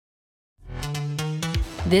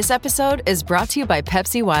This episode is brought to you by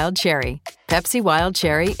Pepsi Wild Cherry. Pepsi Wild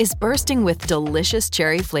Cherry is bursting with delicious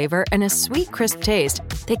cherry flavor and a sweet, crisp taste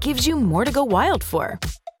that gives you more to go wild for.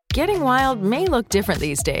 Getting wild may look different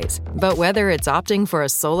these days, but whether it's opting for a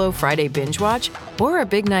solo Friday binge watch or a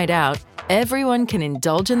big night out, everyone can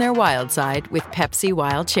indulge in their wild side with Pepsi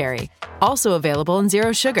Wild Cherry. Also available in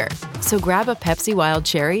Zero Sugar. So grab a Pepsi Wild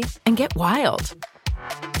Cherry and get wild.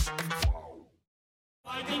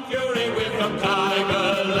 Fighting fury with the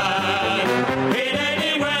Tigerland. In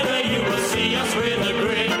any weather you will see us with a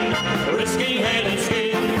grin. Risking head and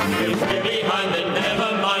skin. We'll stay behind and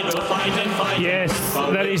never mind. We'll fight and fight. Yes,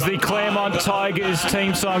 that is the Claremont Tigers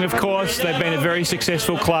team song, of course. They've been a very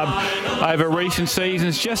successful club over recent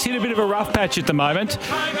seasons. Just hit a bit of a rough patch at the moment.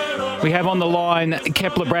 We have on the line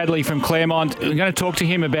Kepler Bradley from Claremont. We're going to talk to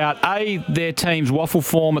him about A, their team's WAFL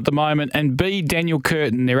form at the moment, and B, Daniel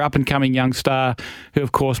Curtin, their up-and-coming young star, who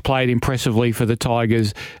of course played impressively for the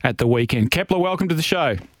Tigers at the weekend. Kepler, welcome to the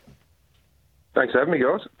show. Thanks for having me,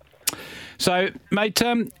 guys. So, mate,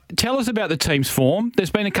 tell us about the team's form. There's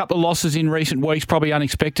been a couple of losses in recent weeks, probably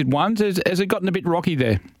unexpected ones. Has it gotten a bit rocky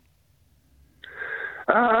there?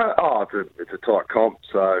 It's a tight comp,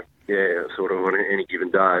 so yeah, sort of on any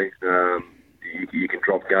given day, you can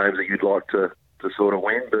drop games that you'd like to sort of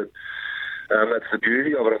win, but that's the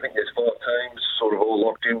beauty of it. I think there's 5 teams sort of all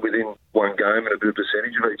locked in within one game and a bit of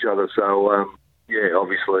percentage of each other. So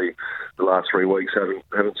obviously the last 3 weeks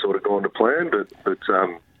haven't sort of gone to plan, but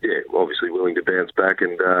obviously willing to bounce back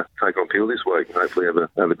and take on Peel this week and hopefully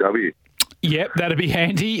have a W. Yep, that'd be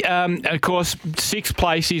handy. Of course, 6th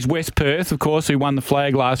place is West Perth, of course, who won the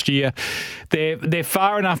flag last year. They're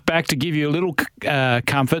far enough back to give you a little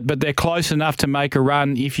comfort, but they're close enough to make a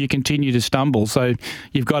run if you continue to stumble. So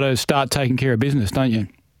you've got to start taking care of business, don't you?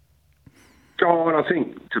 Oh, and I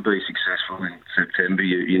think to be successful in September,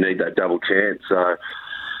 you need that double chance. So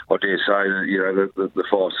I dare say that the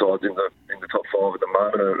 5 sides in the top 5 at the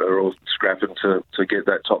moment are all scrapping to get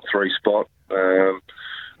that top 3 spot.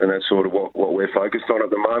 And that's sort of what we're focused on at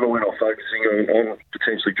the moment. We're not focusing on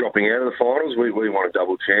potentially dropping out of the finals. We want a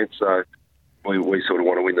double chance, so we sort of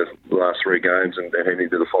want to win the last 3 games and head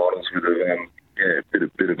into the finals with a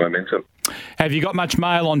bit of momentum. Have you got much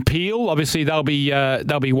mail on Peel? Obviously, they'll be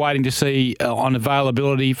waiting to see on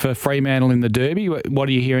availability for Fremantle in the Derby. What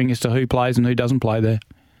are you hearing as to who plays and who doesn't play there?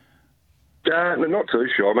 Not too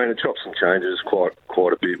sure. I mean, it chops and changes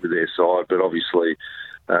quite a bit with their side, but obviously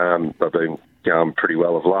they've been going pretty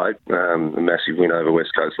well of late. A massive win over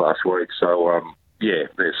West Coast last week. So,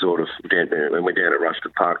 they're sort of down there. And we're down at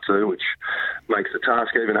Rushton Park too, which makes the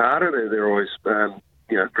task even harder. They're always,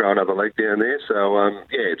 grow another leg down there. So,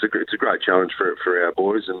 it's a great challenge for our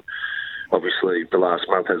boys. And obviously the last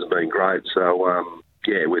month hasn't been great. So,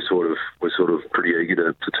 we're sort of pretty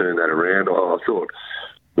eager to turn that around. I thought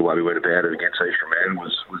the way we went about it against East Fremantle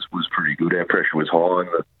was pretty good. Our pressure was high, and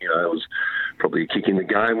it was probably a kick in the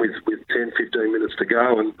game with 10, 15 minutes to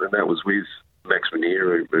go, and that was with Max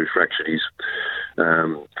Manier, who fractured his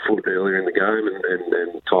foot earlier in the game,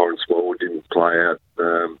 and Tyron Smallwood didn't play out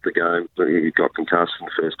the game. He got concussed in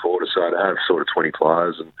the first quarter, so to have sort of 20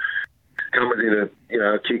 players and come within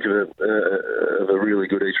a kick of a really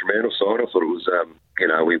good East Fremantle side, I thought it was,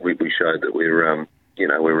 we showed that we're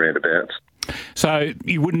roundabouts. So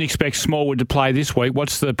you wouldn't expect Smallwood to play this week.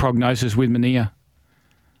 What's the prognosis with Manier?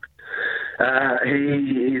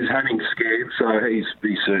 He is having scans, so he's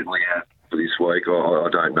certainly out for this week. I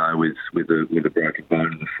don't know with a broken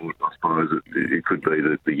bone in the foot. I suppose it could be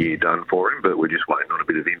the year done for him, but we're just waiting on a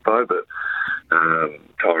bit of info. But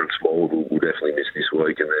Tyron Smallwood will definitely miss this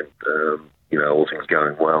week, and then all things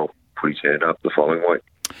going well, put his hand up the following week.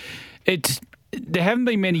 There haven't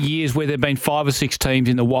been many years where there have been 5 or 6 teams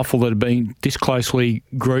in the WAFL that have been this closely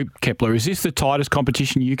grouped, Kepler. Is this the tightest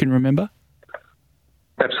competition you can remember?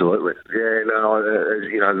 Absolutely. Yeah,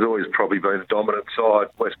 there's always probably been a dominant side.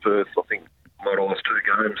 West Perth, I think, might have lost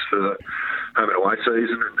 2 games for the home and away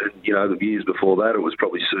season. And the years before that, it was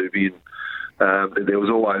probably Subi. And there was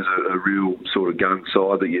always a real sort of gun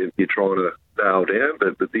side that you're trying to nail down.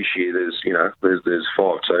 But this year, there's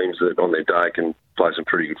 5 teams that on their day can play some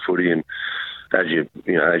pretty good footy. And as you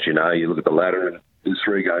look at the ladder and there's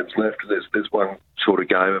 3 games left. There's one sort of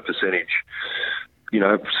game of percentage,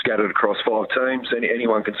 scattered across 5 teams.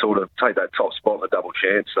 Anyone can sort of take that top spot in a double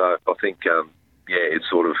chance. So I think, it's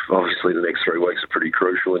sort of obviously the next 3 weeks are pretty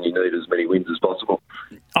crucial, and you need as many wins as possible.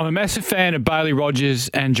 I'm a massive fan of Bailey Rogers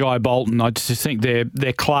and Jai Bolton. I just think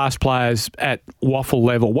they're class players at WAFL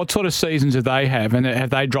level. What sort of seasons do they have, and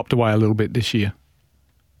have they dropped away a little bit this year?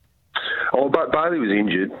 Oh, but Bailey was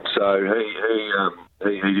injured, so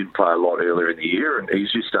he didn't play a lot earlier in the year, and he's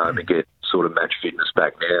just starting to get sort of match fitness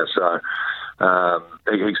back now. So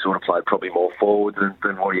he sort of played probably more forward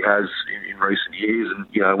than what he has in recent years. And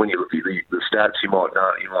when you look at the stats, you might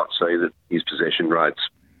see that his possession rates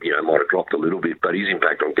might have dropped a little bit, but his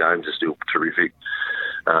impact on games is still terrific.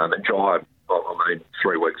 And Jai,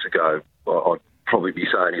 3 weeks ago, I'd probably be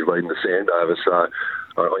saying he's leading the Sandover. So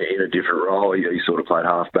in a different role, he sort of played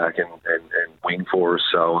halfback and wing for us.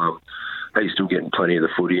 So he's still getting plenty of the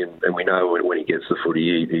footy, and we know when he gets the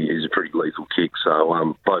footy, he's a pretty lethal kick.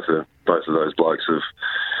 So both of those blokes have,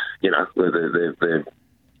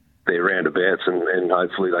 they're roundabouts, and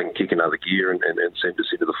hopefully they can kick another gear and send us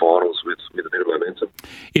into the finals with a bit of momentum.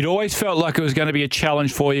 It always felt like it was going to be a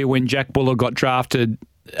challenge for you when Jack Buller got drafted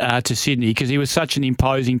to Sydney, because he was such an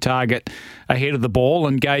imposing target ahead of the ball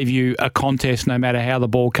and gave you a contest no matter how the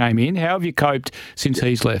ball came in. How have you coped since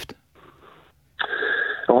he's left?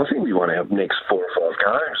 Well, I think we won our next 4 or 5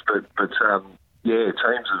 games, but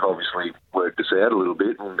teams have obviously worked us out a little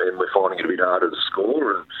bit, and we're finding it a bit harder to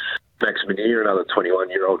score. And Max Minier, another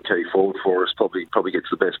 21-year-old key forward for us, probably gets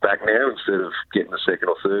the best back now instead of getting the second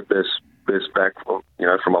or third best back,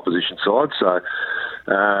 from opposition side. So,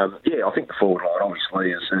 I think the forward line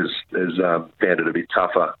obviously has found it a bit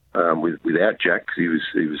tougher without Jack. He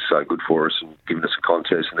was so good for us and giving us a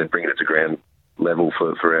contest and then bringing it to ground level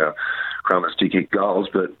for our Crummers to kick goals.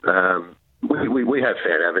 But we have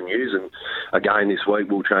found avenues, and again this week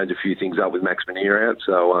we'll change a few things up with Max Minier out.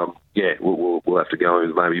 So we'll have to go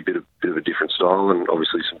with maybe a bit of a different style and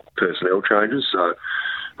obviously some personnel changes. So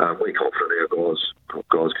we're confident our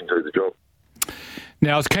guys can do the job.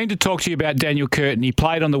 Now, I was keen to talk to you about Daniel Curtin. He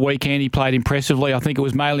played on the weekend. He played impressively. I think it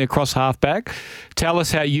was mainly across halfback. Tell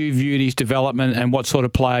us how you viewed his development and what sort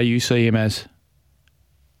of player you see him as.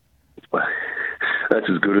 That's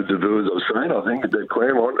as good a debut as I've seen, I think, at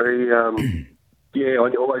Claremont. I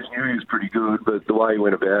always knew he was pretty good, but the way he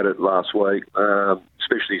went about it last week,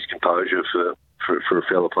 especially his composure for a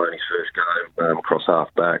fella playing his first game across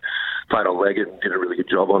half-back, played on Leggett and did a really good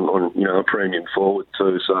job on a premium forward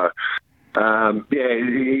too. So,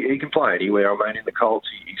 he can play anywhere. I mean, in the Colts,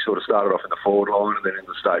 he sort of started off in the forward line, and then in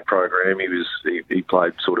the state program, he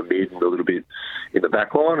played sort of mid and a little bit in the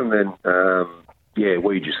back line, and then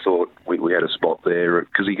we just thought we had a spot there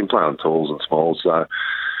because he can play on talls and smalls. So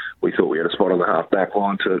we thought we had a spot on the half-back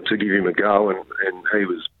line to give him a go, and he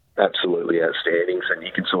was absolutely outstanding. So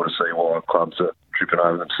you can sort of see why clubs are tripping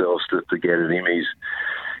over themselves to get at him.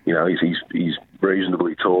 He's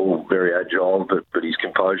reasonably tall, very agile, but his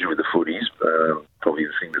composure with the footy is probably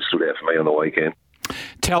the thing that stood out for me on the weekend.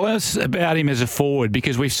 Tell us about him as a forward,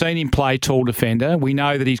 because we've seen him play tall defender. We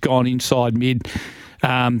know that he's gone inside mid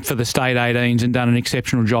for the state 18s and done an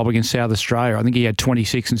exceptional job against South Australia. I think he had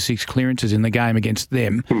 26 and 6 clearances in the game against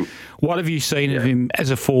them. What have you seen of him as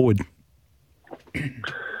a forward?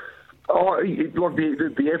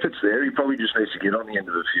 The effort's there. He probably just needs to get on the end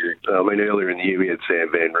of a few. Earlier in the year we had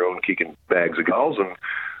Sam Van Ruin kicking bags of goals, and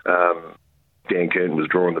Dan Curtin was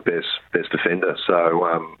drawing the best defender.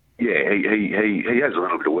 So he has a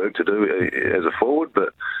little bit of work to do as a forward,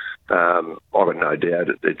 but I've got no doubt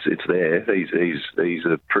it's there. He's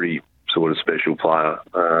a pretty sort of special player,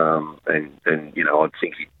 and I'd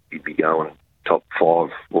think he'd be going top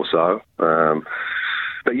 5 or so.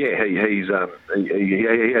 But he has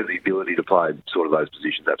the ability to play sort of those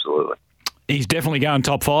positions, absolutely. He's definitely going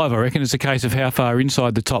top 5. I reckon it's a case of how far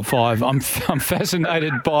inside the top 5. I'm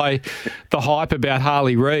fascinated by the hype about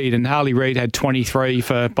Harley Reid, and Harley Reid had 23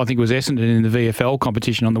 for, I think it was Essendon in the VFL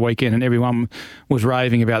competition on the weekend, and everyone was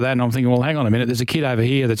raving about that. And I'm thinking, well, hang on a minute, there's a kid over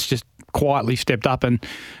here that's just quietly stepped up and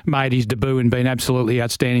made his debut and been absolutely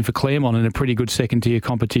outstanding for Claremont in a pretty good second-tier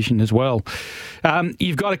competition as well.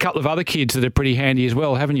 You've got a couple of other kids that are pretty handy as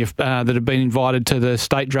well, haven't you, that have been invited to the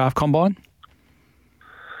state draft combine?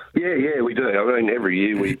 Yeah, we do. I mean, every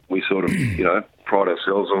year we sort of, pride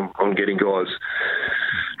ourselves on getting guys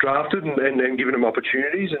drafted and giving them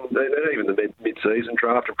opportunities, and even the mid-season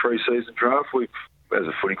draft and pre-season draft. As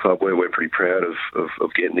a footy club, we're pretty proud of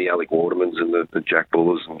getting the Alec Watermans and the Jack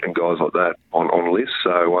Bullers and guys like that on lists.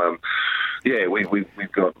 So,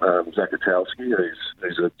 we've got Zach Atalski,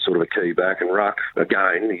 who's a sort of a key back, and Ruck,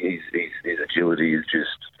 again, his agility is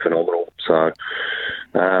just phenomenal. So,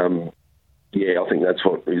 I think that's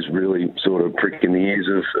what is really sort of pricking the ears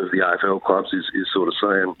of the AFL clubs is sort of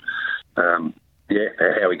saying,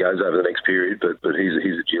 how he goes over the next period. But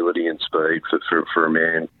his agility and speed for a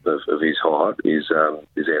man of his height is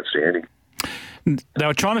outstanding. They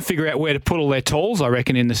were trying to figure out where to put all their talls, I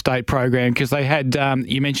reckon, in the state program, because they had,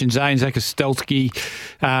 you mentioned Zane Zakostelski,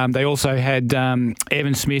 they also had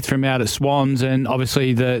Evan Smith from out at Swans, and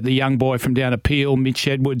obviously the young boy from down at Peel, Mitch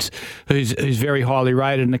Edwards, who's very highly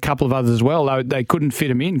rated, and a couple of others as well. They couldn't fit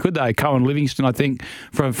him in, could they? Cohen Livingston, I think,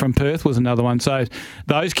 from Perth was another one. So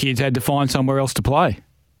those kids had to find somewhere else to play.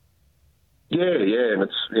 Yeah, and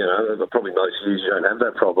it's, probably most years you don't have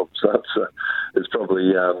that problem. So it's probably,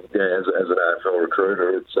 as an AFL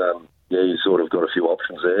recruiter, it's, you sort of got a few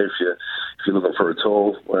options there. If you're looking for a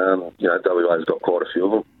tall, WA's got quite a few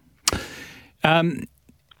of them.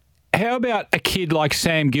 How about a kid like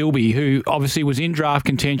Sam Gilbey, who obviously was in draft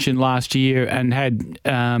contention last year and had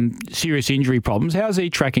serious injury problems? How's he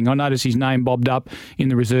tracking? I noticed his name bobbed up in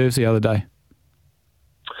the reserves the other day.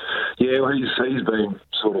 Yeah, well, he's been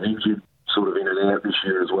sort of injured, sort of in and out this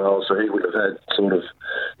year as well, so he would have had sort of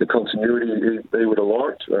the continuity he would have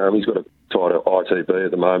liked. He's got a tight ITB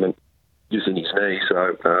at the moment, just in his knee,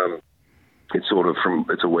 so it's sort of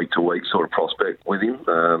it's a week to week sort of prospect with him.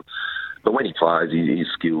 But when he plays, his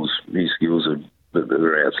skills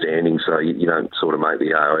are outstanding. So you don't sort of make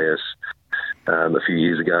the AIS. A few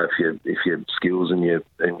years ago, if your skills and your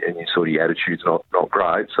sort of your attitude's not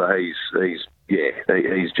great, so he's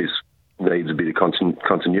just needs a bit of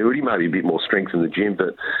continuity, maybe a bit more strength in the gym,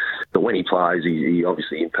 but when he plays, he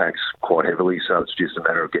obviously impacts quite heavily, so it's just a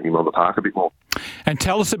matter of getting him on the park a bit more. And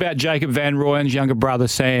tell us about Jacob Van Rooyen's younger brother,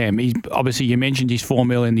 Sam. Obviously, you mentioned his 4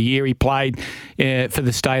 mil in the year. He played for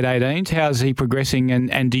the State 18s. How's he progressing,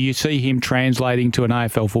 and do you see him translating to an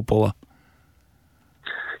AFL footballer?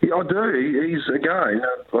 Yeah, I do. He's, again,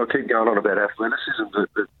 I keep going on about athleticism,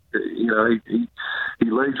 but he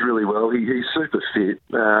leads really well. He's super fit.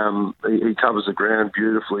 He covers the ground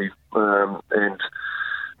beautifully, and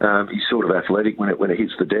he's sort of athletic when it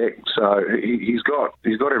hits the deck. So he's got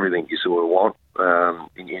everything you sort of want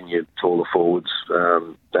in your taller forwards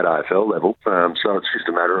at AFL level. So it's just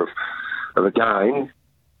a matter of again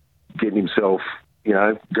getting himself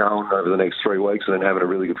going over the next 3 weeks and then having a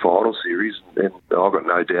really good final series. And I've got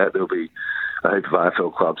no doubt there'll be a heap of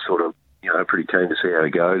AFL clubs sort of, pretty keen to see how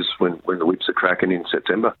he goes when the whips are cracking in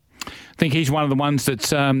September. I think he's one of the ones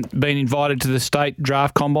that's been invited to the state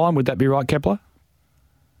draft combine. Would that be right, Kepler?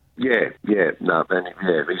 Yeah, no, and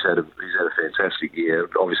he's had a fantastic year.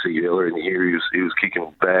 Obviously, earlier in the year he was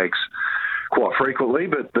kicking bags quite frequently,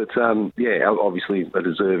 but obviously a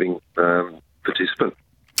deserving participant.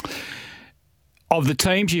 Of the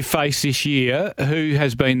teams you faced this year, who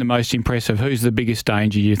has been the most impressive? Who's the biggest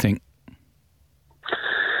danger, you think?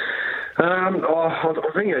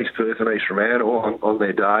 I think East Perth and East Fremantle on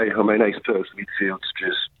their day. I mean, East Perth's midfield's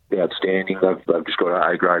just outstanding. They've just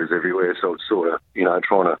got A graders everywhere, so it's sort of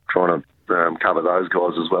trying to cover those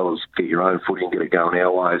guys as well as get your own footy and get it going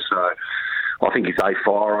our way. So I think if they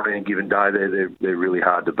fire on any given day, they're really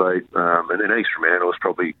hard to beat. And then East Fremantle's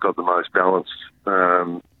probably got the most balanced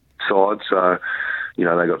side. So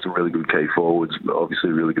they got some really good key forwards,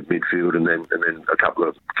 obviously really good midfield, and then a couple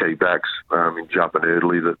of key backs in Jupp and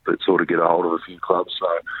Erdley that sort of get a hold of a few clubs. So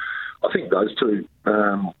I think those two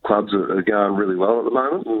clubs are going really well at the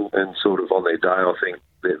moment, and sort of on their day, I think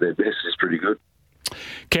their best is pretty good.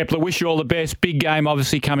 Kepler, wish you all the best. Big game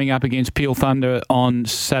obviously coming up against Peel Thunder on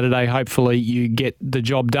Saturday. Hopefully you get the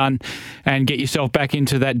job done and get yourself back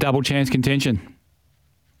into that double chance contention.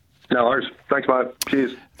 No worries. Thanks, mate.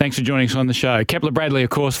 Cheers. Thanks for joining us on the show. Kepler Bradley, of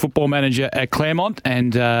course, football manager at Claremont,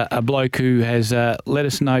 and a bloke who has let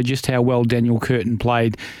us know just how well Daniel Curtin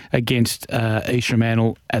played against East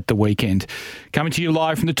Fremantle at the weekend. Coming to you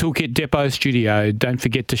live from the Toolkit Depot studio. Don't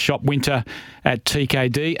forget to shop winter at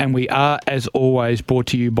TKD, and we are, as always, brought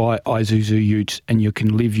to you by Isuzu Utes, and you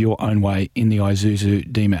can live your own way in the Isuzu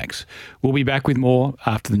D-Max. We'll be back with more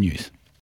after the news.